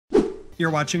You're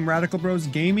watching Radical Bros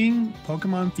Gaming,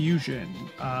 Pokemon Fusion.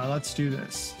 Let's do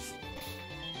this.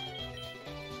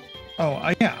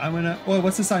 Oh, yeah, I'm gonna... Oh,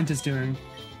 what's the scientist doing?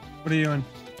 What are you doing?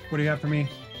 What do you have for me?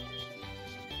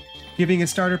 Giving a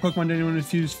starter Pokemon to anyone who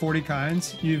fused 40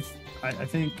 kinds. You've, I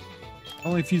think,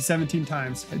 only fused 17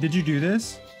 times. Did you do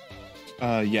this?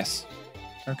 Yes.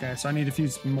 Okay, so I need to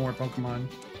fuse more Pokemon.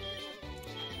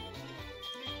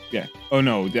 Yeah. Oh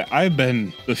no, I've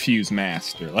been the fuse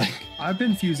master. Like I've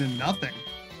been fusing nothing.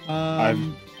 I've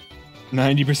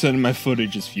 90% of my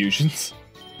footage is fusions.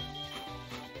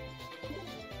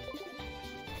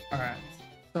 All right,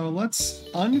 so let's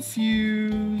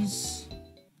unfuse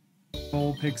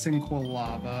Vulpix and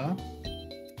Quilava.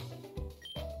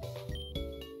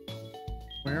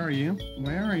 Where are you?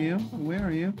 Where are you? Where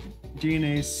are you?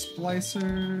 DNA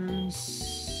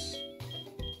splicers.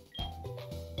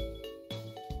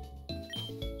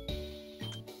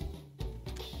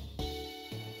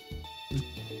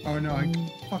 Oh no, I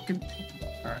fucking...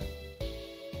 Alright.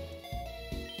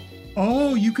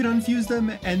 Oh, you can unfuse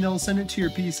them and they'll send it to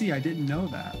your PC. I didn't know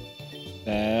that.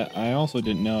 I also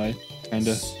didn't know. I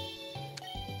kinda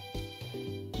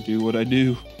do what I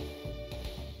do.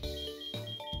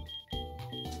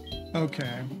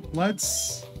 Okay,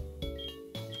 let's...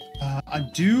 I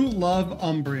do love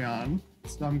Umbreon,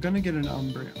 so I'm gonna get an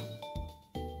Umbreon.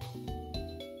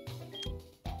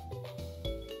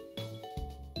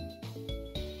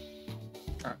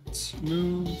 Alright,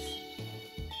 move.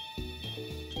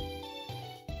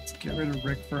 Let's get rid of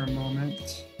Rick for a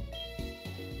moment.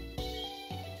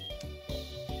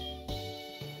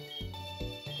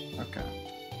 Okay.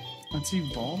 Let's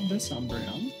evolve this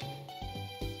Umbreon.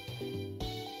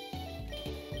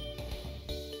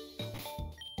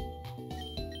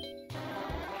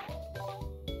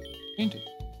 Painted.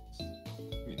 I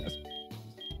mean, that's...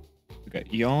 Okay,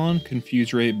 Yawn,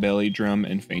 Confuse Ray, Belly Drum,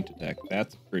 and Faint Attack.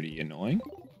 That's pretty annoying.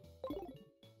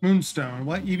 Moonstone.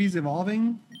 What? Eevee's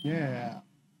evolving? Yeah.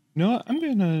 You know what? I'm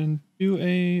gonna do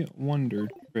a Wonder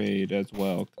Trade as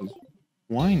well, because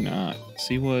why not?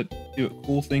 See what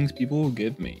cool things people will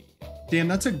give me. Damn,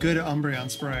 that's a good Umbreon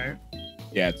spray.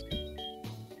 Yeah, it's good.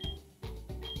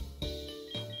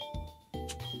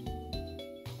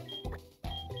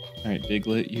 Alright,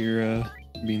 Diglett, you're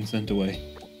being sent away.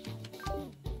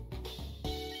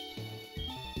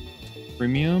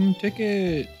 Premium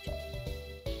ticket!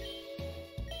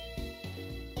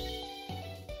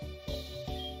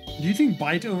 Do you think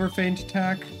bite over feint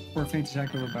attack or feint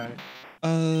attack over bite?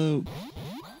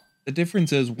 The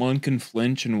difference is one can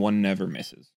flinch and one never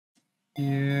misses.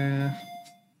 Yeah.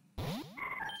 I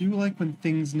do like when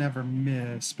things never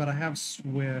miss, but I have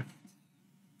Swift.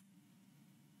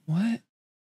 What?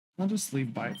 I'll just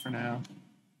leave bite for now.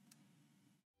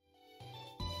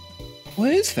 What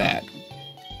is that?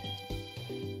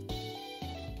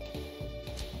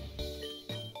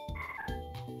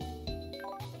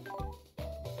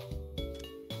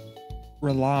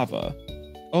 Relava.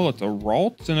 Oh, it's a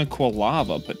Ralts and a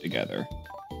Quilava put together.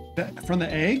 From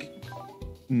the egg?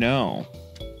 No.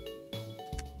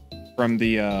 From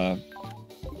the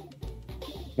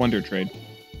Wonder Trade.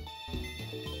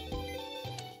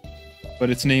 But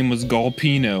its name was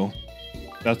Gulpino.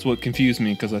 That's what confused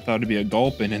me, because I thought it'd be a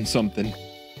Gulpin and something.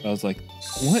 I was like,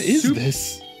 what is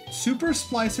this? Super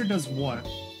Splicer does what?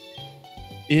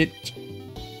 It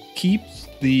keeps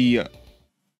the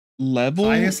level,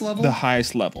 highest level? The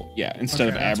highest level, yeah, instead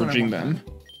of averaging them.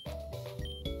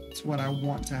 That's what I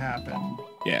want to happen.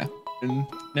 Yeah, and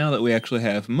now that we actually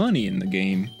have money in the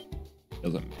game, it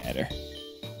doesn't matter.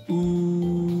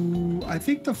 Ooh, I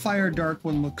think the Fire Dark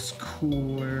one looks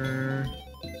cooler.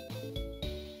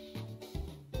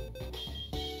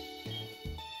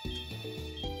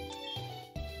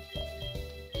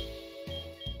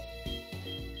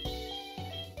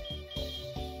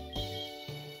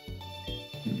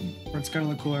 Or it's gonna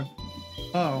look cooler.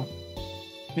 Oh,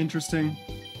 interesting.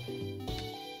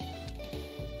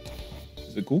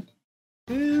 Is it cool?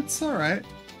 It's all right.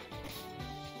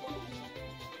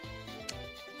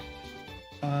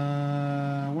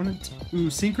 Ooh,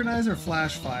 Synchronize or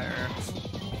Flash Fire?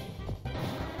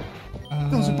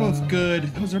 Those are both good.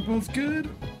 Those are both good.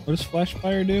 What does Flash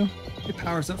Fire do? It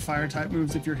powers up fire type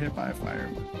moves if you're hit by a fire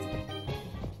move.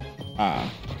 Ah.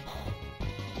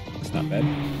 That's not bad.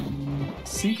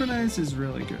 Synchronize is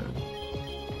really good.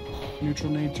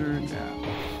 Neutral nature,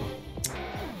 yeah.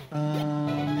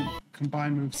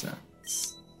 Combine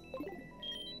movesets.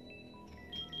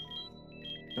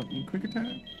 Don't need quick attack.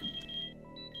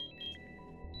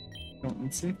 Don't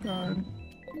need safeguard.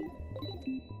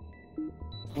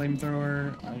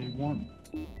 Flamethrower, I want.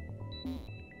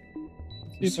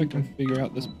 Let's see if I can figure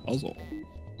out this puzzle.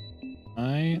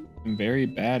 I am very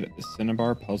bad at the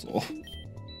Cinnabar puzzle.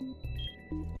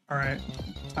 All right,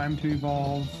 time to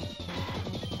evolve.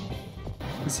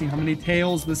 Let's see how many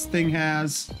tails this thing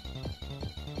has.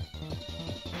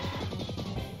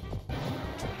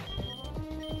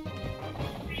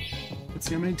 Let's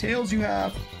see how many tails you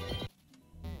have.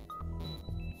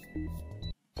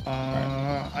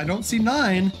 I don't see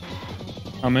 9.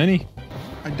 How many?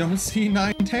 I don't see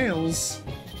 9 tails.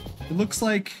 It looks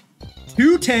like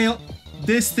 2 tail.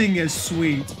 This thing is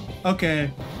sweet. Okay.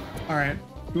 All right.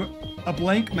 A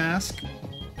blank mask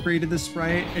created the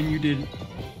sprite, and you did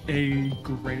a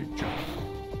great job.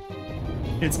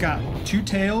 It's got 2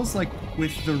 tails, like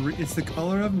with the. It's the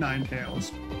color of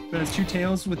Ninetails, but it's 2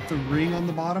 tails with the ring on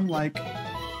the bottom, like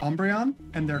Umbreon,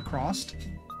 and they're crossed.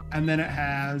 And then it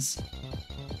has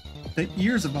the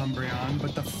ears of Umbreon,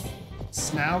 but the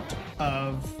snout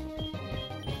of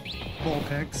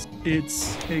Vulpix.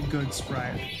 It's a good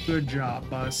sprite. Good job,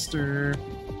 Buster.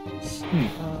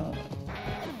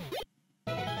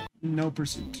 No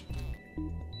pursuit.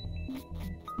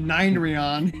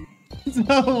 Ninreon. It's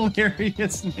a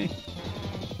hilarious name.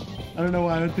 I don't know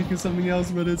why I would think of something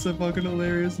else, but it's a fucking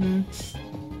hilarious name.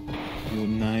 Little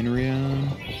Ninreon.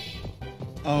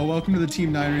 Oh, welcome to the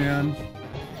team, Ninreon.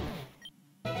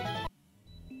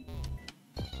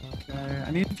 Okay,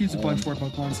 I need to fuse a bunch more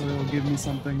Pokemon so it'll give me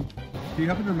something. Do you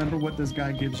happen to remember what this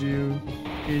guy gives you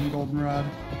in Goldenrod?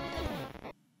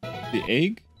 The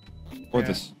egg? Or Yeah.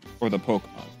 the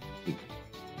Pokemon?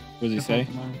 What does he say?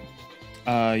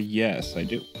 Pokemon. Yes, I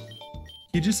do.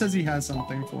 He just says he has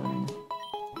something for me.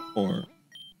 Or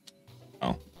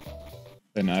oh,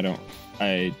 then I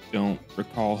don't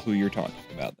recall who you're talking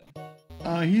about then.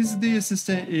 He's the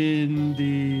assistant in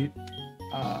the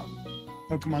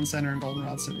Pokemon Center in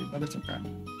Goldenrod City, but it's okay.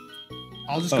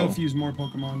 I'll just go fuse more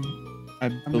Pokemon.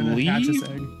 I'm gonna hatch this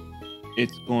egg.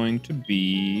 It's going to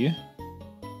be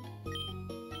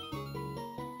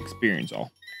experience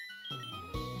all.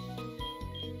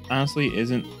 Honestly,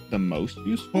 isn't the most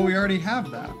useful. Well, we already have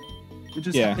that. It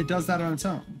just Yeah. it does that on its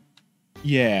own.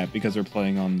 Yeah, because they're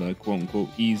playing on the quote unquote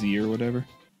easy or whatever.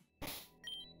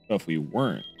 But if we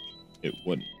weren't, it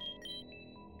wouldn't.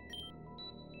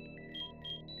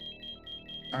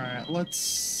 All right,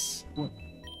 let's. What?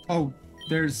 Oh,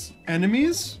 there's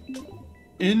enemies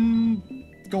in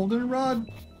Goldenrod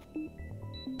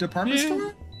department Yeah.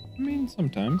 store. I mean,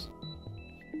 sometimes.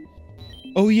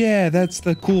 Oh yeah, that's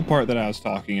the cool part that I was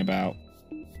talking about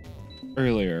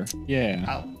earlier.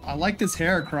 Yeah. I like this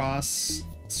Heracross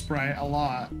sprite a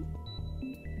lot.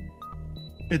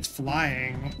 It's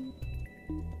flying.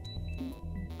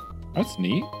 That's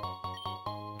neat.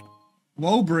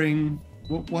 Wobring.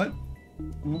 What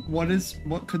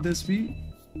could this be?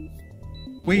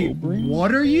 Wait, Wobring?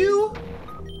 what are you?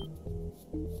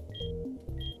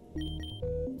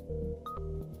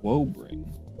 Wobring.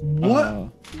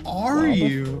 What are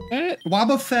you? Wobbuffet?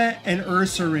 Wobbuffet and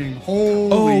Ursaring.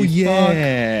 Holy Oh fuck.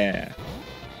 yeah.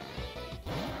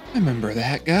 I remember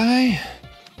that guy.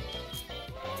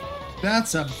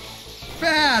 That's a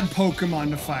bad Pokemon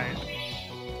to fight.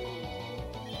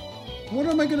 What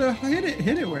am I gonna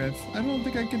hit it with? I don't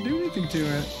think I can do anything to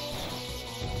it.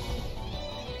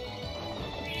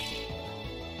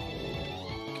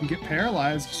 Can get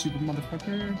paralyzed, stupid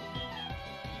motherfucker.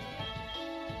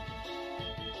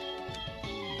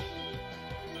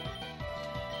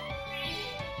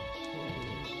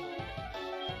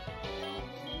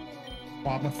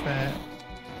 Wobbuffet.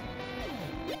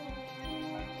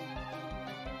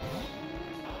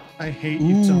 I hate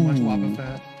you so much, Ooh.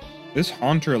 Wobbuffet. This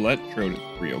Haunter Electrode is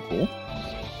real cool.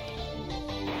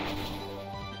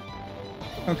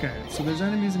 Okay, so there's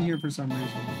enemies in here for some reason.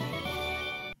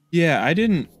 Yeah, I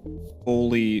didn't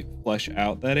fully flesh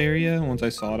out that area. Once I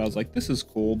saw it, I was like, this is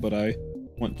cool, but I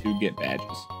want to get badges.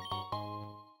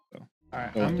 So,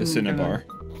 Alright, go I'm to Cinnabar.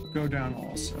 gonna go down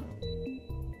also.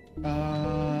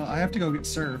 I have to go get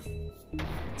Surf.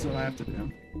 That's what I have to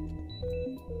do.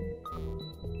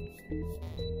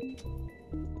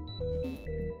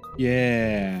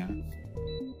 Yeah.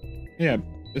 Yeah,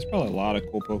 there's probably a lot of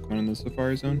cool Pokemon in the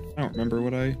Safari Zone. I don't remember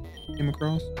what I came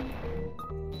across.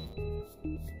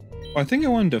 Oh, I think I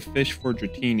wanted to fish for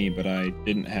Dratini, but I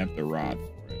didn't have the rod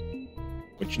for it.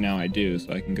 Which now I do,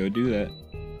 so I can go do that.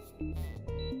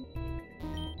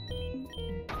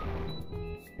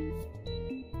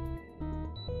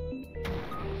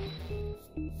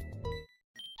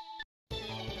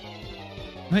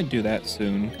 Might do that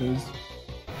soon, because...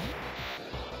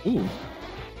 Ooh.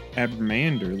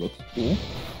 Abramander looks cool.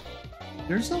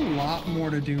 There's a lot more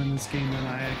to do in this game than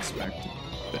I expected.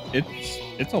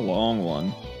 It's a long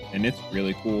one, and it's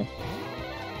really cool.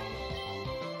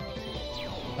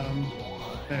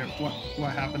 There,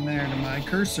 what happened there to my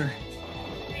cursor?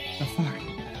 The fuck?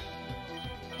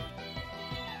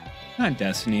 Not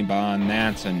Destiny Bond,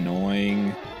 that's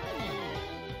annoying.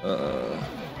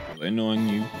 Really annoying,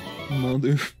 you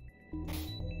mother.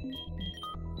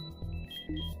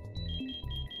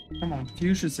 Come on,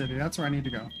 Fuchsia City, that's where I need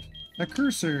to go. That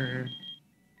cursor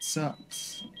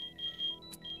sucks.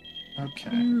 Okay.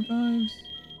 He revives.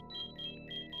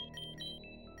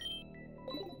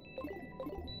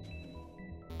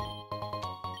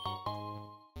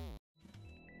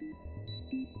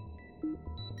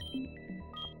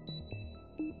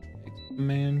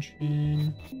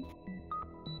 Mansion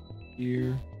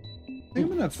here. I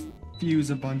think I'm gonna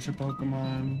fuse a bunch of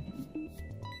Pokemon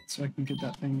so I can get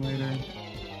that thing later.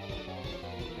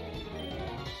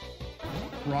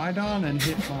 Rhydon and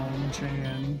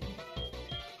Hitmonchan.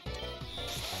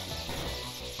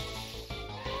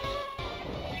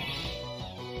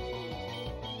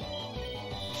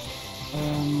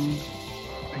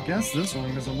 I guess this one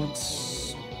because it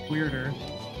looks weirder.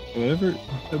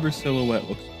 Whatever silhouette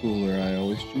looks cooler, I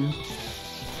always choose.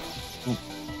 Oh,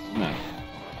 no.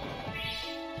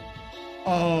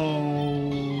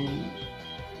 Oh,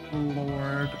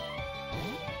 Lord.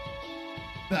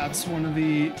 That's one of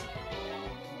the...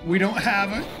 We don't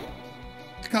have a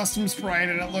custom sprite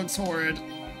and it looks horrid.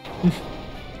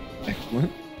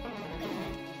 Excellent.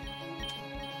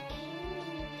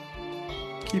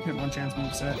 Keep Hitmonchan's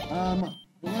moveset.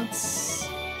 Let's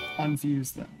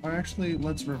unfuse them. Or actually,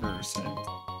 let's reverse it.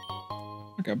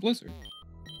 I got Blizzard.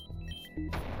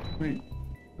 Wait.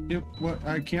 What?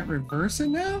 I can't reverse it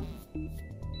now?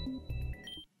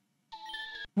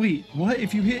 Wait, what?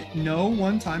 If you hit no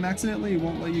one time accidentally, it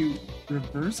won't let you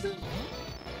reverse it?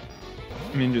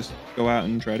 I mean, just go out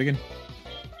and try it again.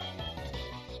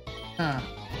 Huh.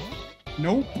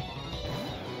 Nope.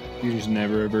 You just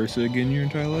never reverse it again your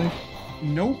entire life?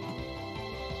 Nope.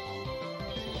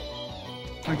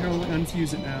 I can only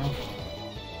unfuse it now.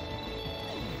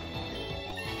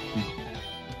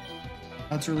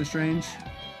 That's really strange.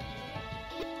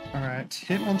 Alright,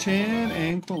 Hitmonchan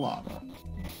and Quilava.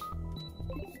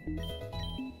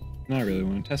 Now I really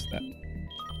want to test that.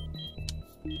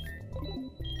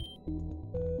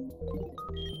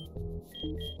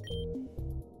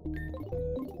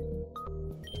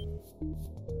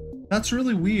 That's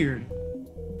really weird.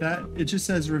 That it just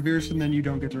says reverse and then you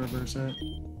don't get to reverse it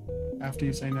after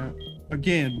you say no.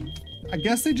 Again, I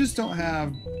guess they just don't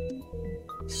have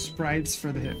sprites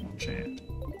for the Hitmonchan.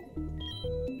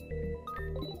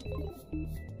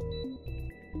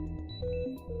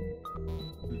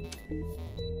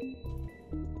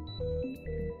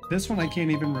 This one I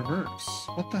can't even reverse.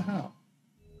 What the hell?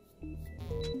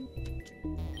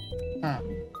 Huh.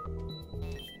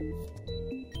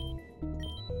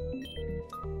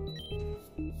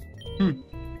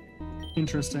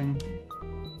 Interesting.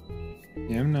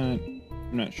 Yeah, I'm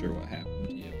not sure what happened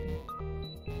to you.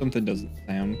 Something doesn't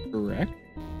sound correct.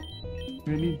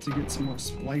 We need to get some more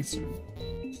splicer.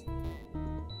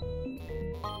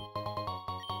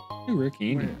 Hey,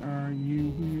 Ricky. Where are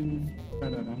you?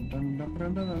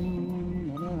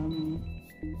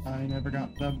 I never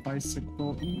got the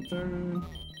bicycle either.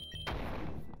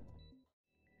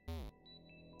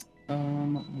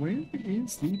 Where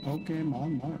is the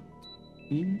Pokemon mark?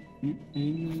 In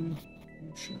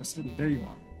should I said it? There you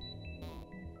are.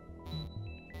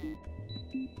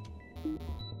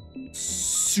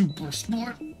 Super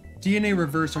smart. DNA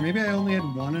reverse, or maybe I only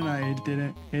had one and I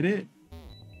didn't hit it.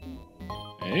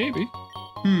 Maybe.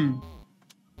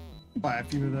 Buy a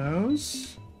few of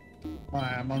those.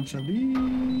 Buy a bunch of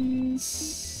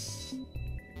these.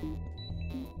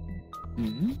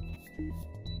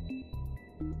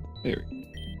 There we go.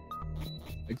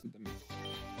 Exit the map.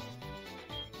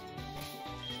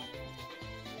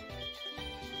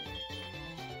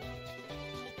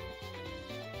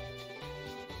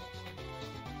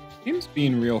 Game's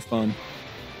being real fun.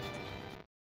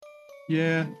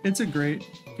 Yeah, it's a great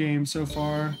game so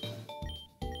far.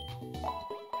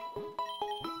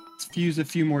 Let's fuse a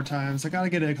few more times. I gotta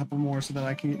get a couple more so that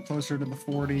I can get closer to the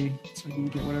 40, so I can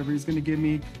get whatever he's gonna give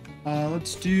me.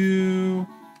 Let's do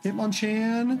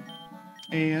Hitmonchan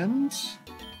and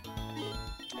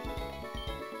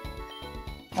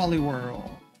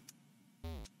Poliwhirl.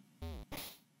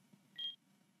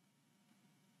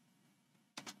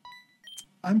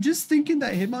 I'm just thinking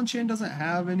that Hitmonchan doesn't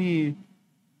have any,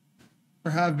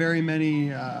 or have very many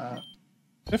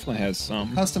Definitely has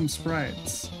some. custom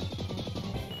sprites.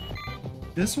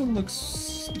 This one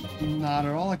looks not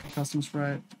at all like a custom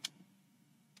sprite.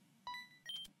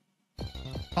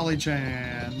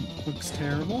 Polychan looks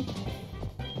terrible.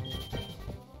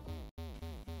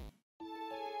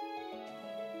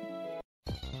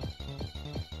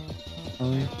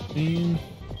 15.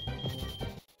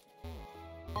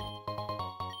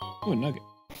 Oh, a nugget.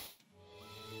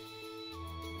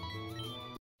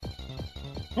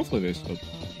 Hopefully there's still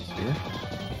these here.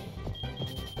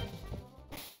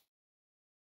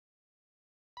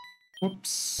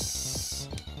 Whoops.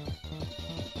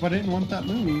 But I didn't want that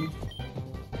move.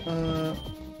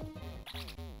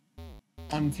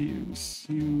 Unfuse.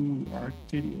 You are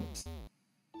idiots.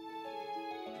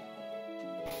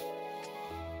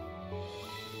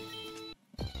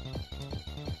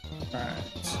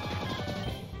 Alright.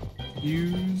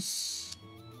 Fuse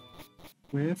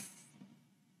with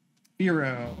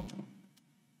Hero.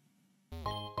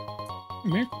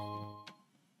 Miracle.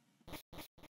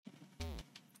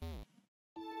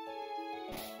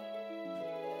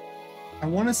 I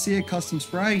want to see a custom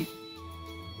sprite.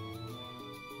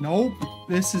 Nope.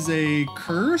 This is a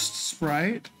cursed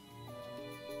sprite.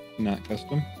 Not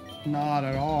custom. Not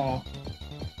at all.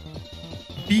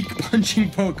 Beak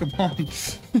punching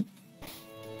Pokemon.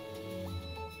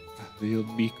 The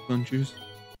old beak punchers.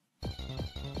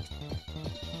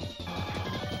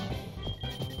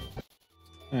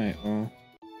 Alright, well.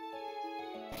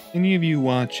 Any of you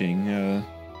watching,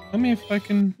 tell me if I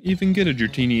can even get a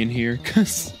Dratini in here,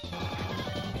 because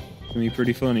it's gonna be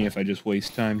pretty funny if I just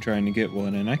waste time trying to get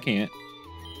one, and I can't.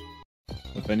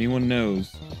 If anyone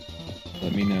knows,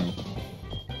 let me know.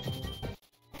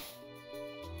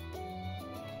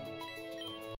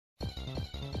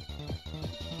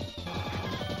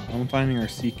 I'm finding our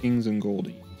Seekings and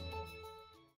Goldies.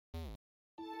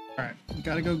 Alright,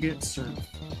 gotta go get Surf.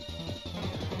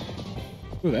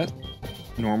 Ooh, that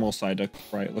normal Psyduck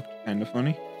sprite looked kind of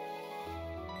funny.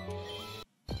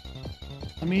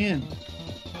 Let me in.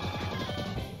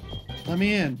 Let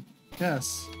me in.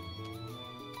 Yes.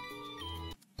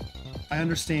 I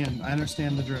understand. I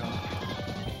understand the drill.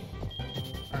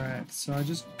 Alright, so I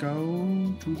just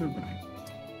go to the right.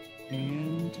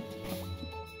 And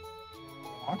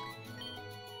walk.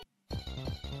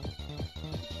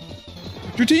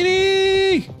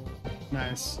 Dratini!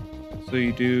 Nice. So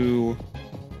you do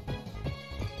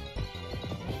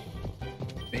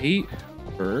bait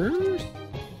first,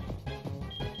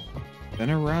 then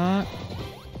a rock,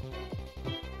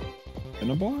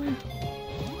 then a bar.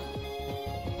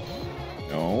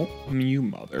 No, you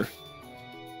mother.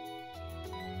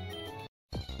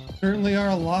 Certainly are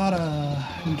a lot of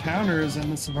encounters in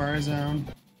the Safari Zone.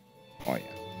 Oh yeah.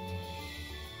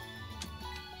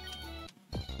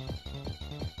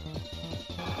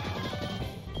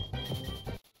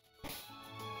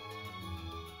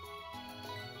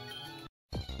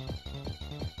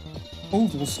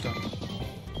 Oval Stone. I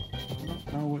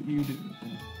don't know what you do.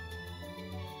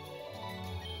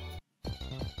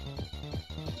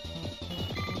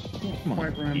 Come on,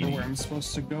 Quite remember Dratini. where I'm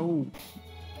supposed to go.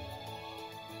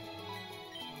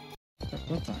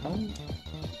 What the hell?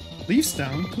 Leaf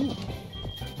Stone? Cool.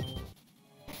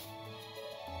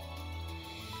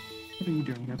 What are you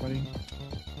doing here, buddy?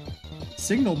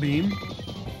 Signal Beam?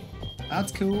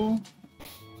 That's cool.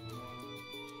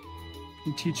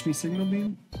 Can you teach me Signal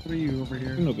Beam? What are you over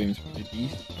here? Signal Beam's pretty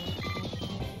decent.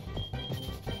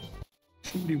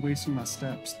 Shouldn't be wasting my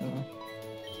steps, though.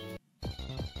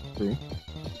 True.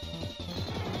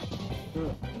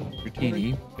 Ugh.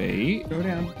 Dratini, bait, Go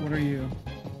down. What are you?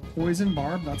 Poison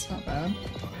Barb? That's not bad.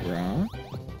 rock,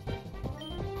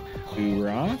 two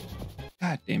rock.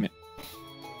 God damn it.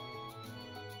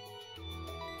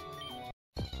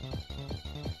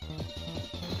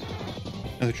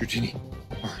 Another Dratini.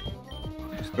 Come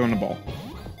on. Just throwing the ball.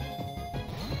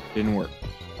 Didn't work.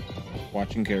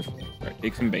 Watching carefully. Alright,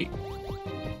 take some bait.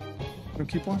 Go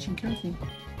keep watching carefully.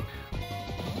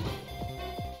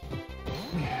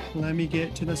 Yeah, let me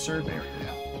get to the serve area.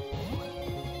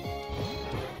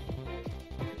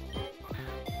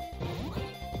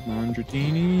 Come on,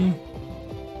 Dratini.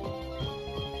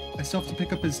 I still have to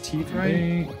pick up his teeth, right?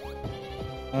 Bait.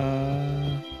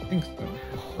 I think so.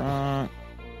 Rock.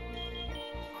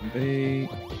 Bait.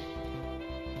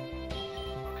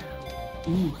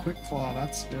 Ooh, Quick Claw,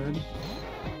 that's good.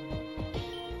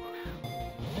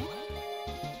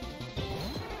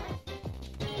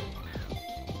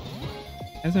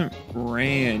 Hasn't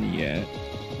ran yet.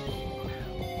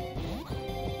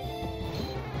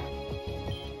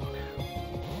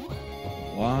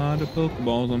 A lot of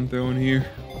Pokeballs I'm throwing here.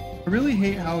 I really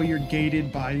hate how you're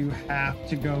gated by you have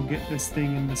to go get this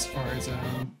thing in the Safari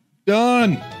Zone.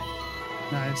 Done!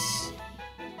 Nice.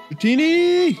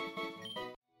 Dratini!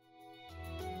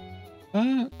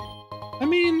 I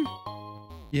mean,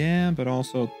 yeah, but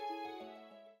also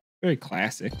very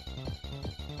classic.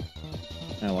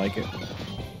 I like it.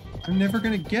 I'm never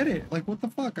gonna get it. Like, what the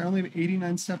fuck? I only have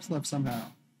 89 steps left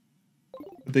somehow.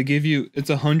 They give you, it's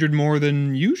 100 more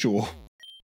than usual.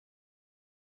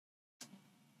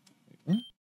 What?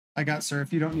 I got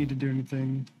surf. You don't need to do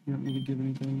anything. You don't need to give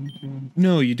anything. Yeah.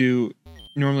 No, you do.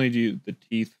 Normally do the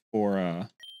teeth for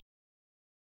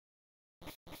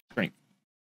strength.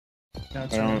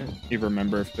 That's I don't right. even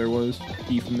remember if there was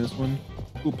teeth in this one.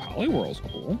 Ooh, Poliwhirl's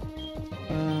cool.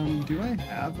 Do I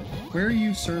have it? Where are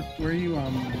you surf? Where are you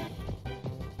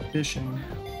fishing?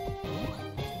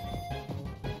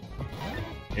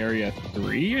 Area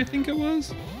 3, I think it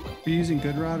was. Are you using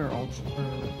good rod or ultra? Or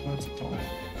what's it called?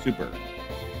 Super.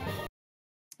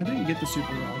 I didn't get the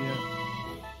super rod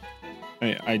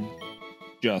yet. I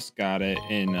just got it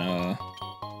in I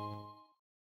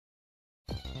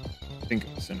think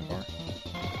it was Cinnabar.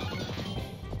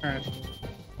 Alright.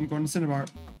 I'm going to Cinnabar.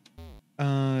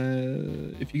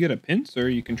 If you get a pincer,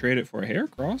 you can trade it for a hair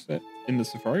cross in the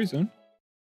Safari Zone.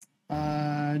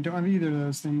 I don't have either of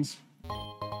those things.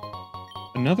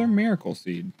 Another miracle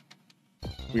seed.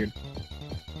 Weird.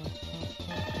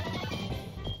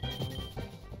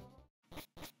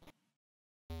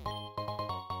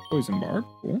 Poison bark,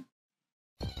 cool.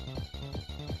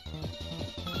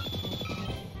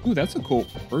 Ooh, that's a cool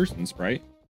person sprite.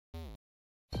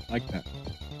 I like that.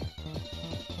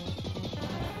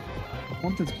 I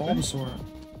want this Bulbasaur.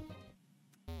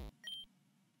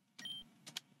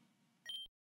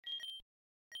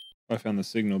 I found the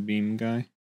signal beam guy.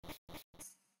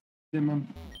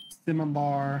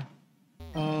 Cinnabar.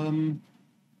 Can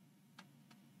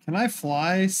I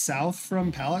fly south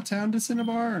from Pallet Town to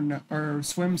Cinnabar, or no, or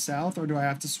swim south, or do I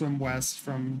have to swim west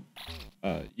from?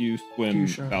 You swim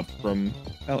Fuchsia. south from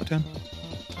Pallet Town.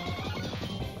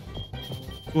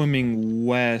 Swimming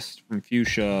west from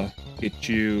Fuchsia gets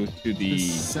you to The the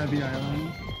Sebi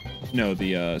Island. no,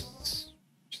 the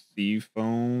sea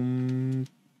foam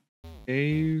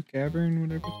cave cavern,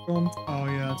 whatever it's called. Oh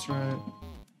yeah, that's right.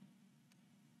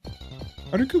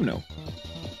 Articuno.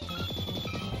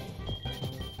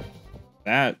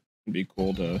 That would be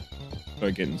cool to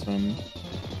start getting some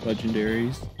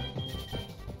legendaries.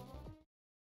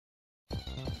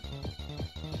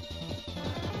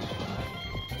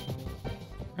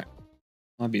 Alright.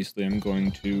 Obviously, I'm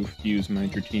going to fuse my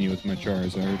Dratini with my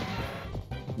Charizard.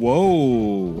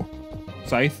 Whoa!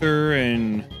 Scyther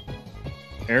and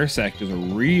Aersect is a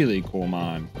really cool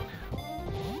mon.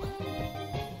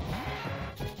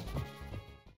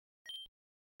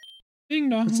 Ding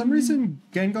dong. For some reason,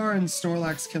 Gengar and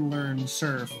Snorlax can learn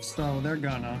Surf, so they're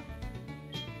gonna.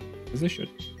 As they should.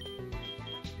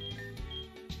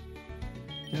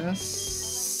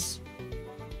 Yes.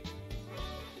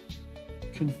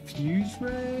 Confuse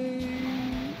Ray?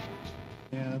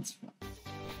 Yeah, that's fine.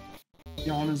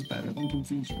 Yawn is better than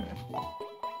Confuse Ray.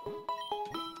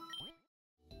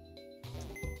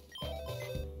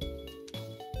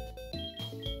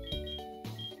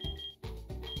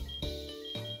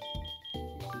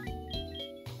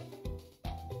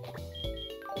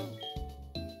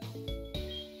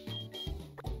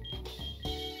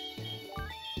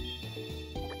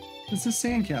 It's a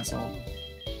sandcastle.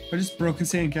 I just broke a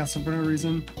sandcastle for no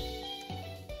reason.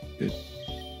 Good.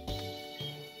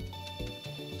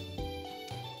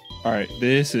 Alright,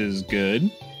 this is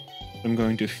good. I'm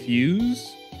going to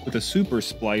fuse with a super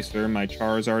splicer my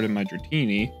Charizard and my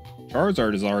Dratini.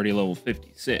 Charizard is already level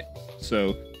 56,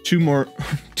 so two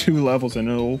levels and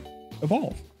it'll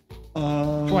evolve.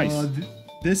 Twice.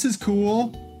 This is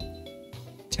cool.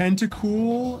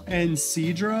 Tentacool and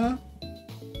Seadra.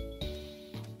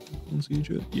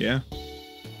 Yeah.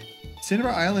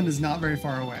 Cinnabar Island is not very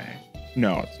far away.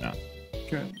 No, it's not.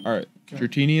 Good. Alright, Good.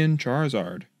 Dratini and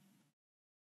Charizard.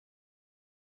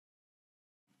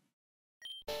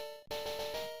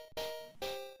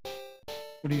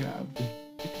 What do you have?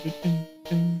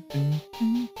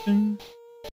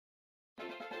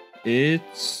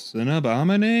 It's an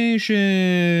abomination.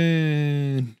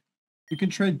 You can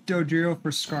trade Dodrio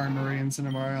for Skarmory in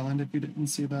Cinnabar Island if you didn't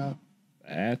see that.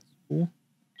 That's cool.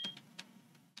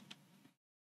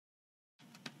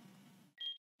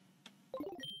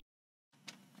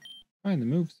 Find the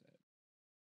moveset.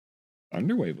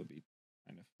 Thunderwave would be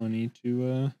kind of funny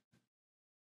to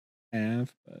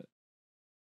have, but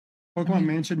Pokemon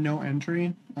Mansion, no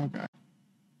entry? Okay.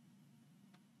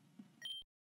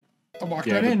 I walked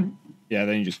right in. Yeah,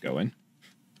 then you just go in.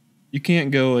 You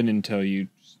can't go in until you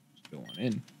just go on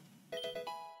in.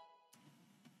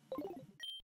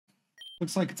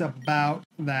 Looks like it's about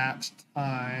that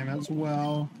time as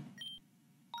well.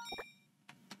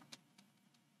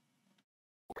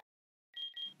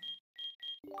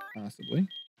 Possibly.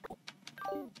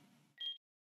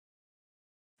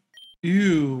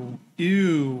 Ew.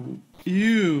 Ew.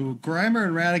 Ew. Grimer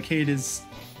and Raticate is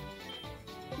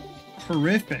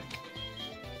horrific.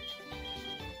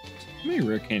 How many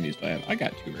rare candies do I have? I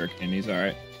got 2 rare candies,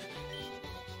 alright.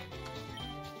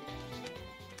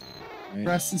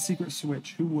 Press the secret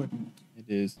switch. Who wouldn't? It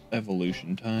is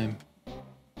evolution time.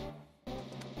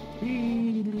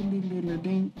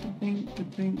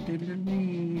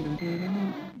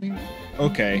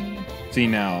 Okay. See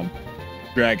now,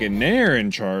 Dragonair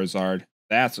and Charizard.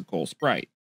 That's a cool sprite.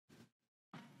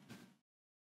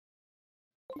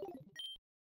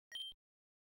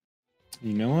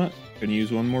 You know what? Gonna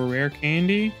use one more rare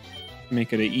candy.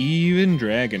 Make it an even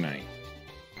Dragonite.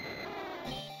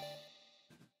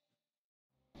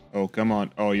 Oh, come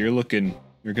on. Oh, you're looking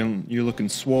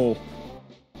swole.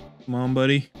 Come on,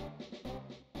 buddy.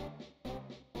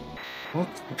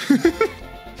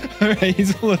 Alright,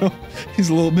 he's a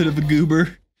little bit of a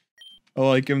goober. I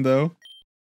like him though.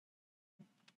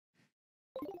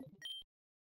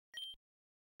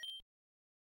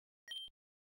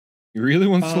 He really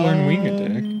wants to learn Wing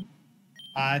Attack.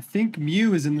 I think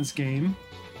Mew is in this game.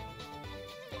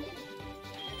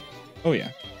 Oh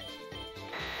yeah.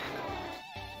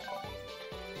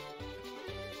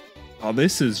 Oh,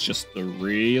 this is just a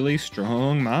really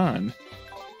strong mon.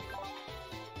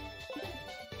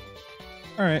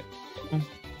 Alright. Well,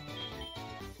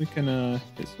 we can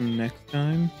hit some next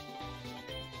time.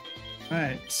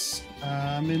 Alright.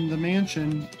 I'm in the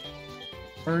mansion.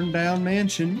 Burned down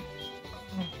mansion.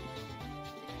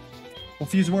 We'll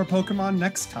fuse more Pokemon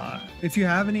next time. If you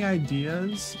have any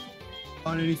ideas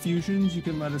on any fusions, you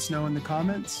can let us know in the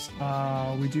comments.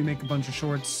 We do make a bunch of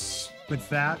shorts with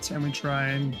that, and we try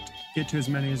and get to as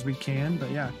many as we can. But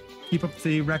yeah, keep up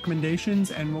the recommendations,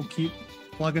 and we'll keep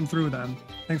plugging through them.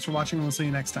 Thanks for watching, and we'll see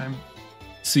you next time.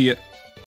 See ya.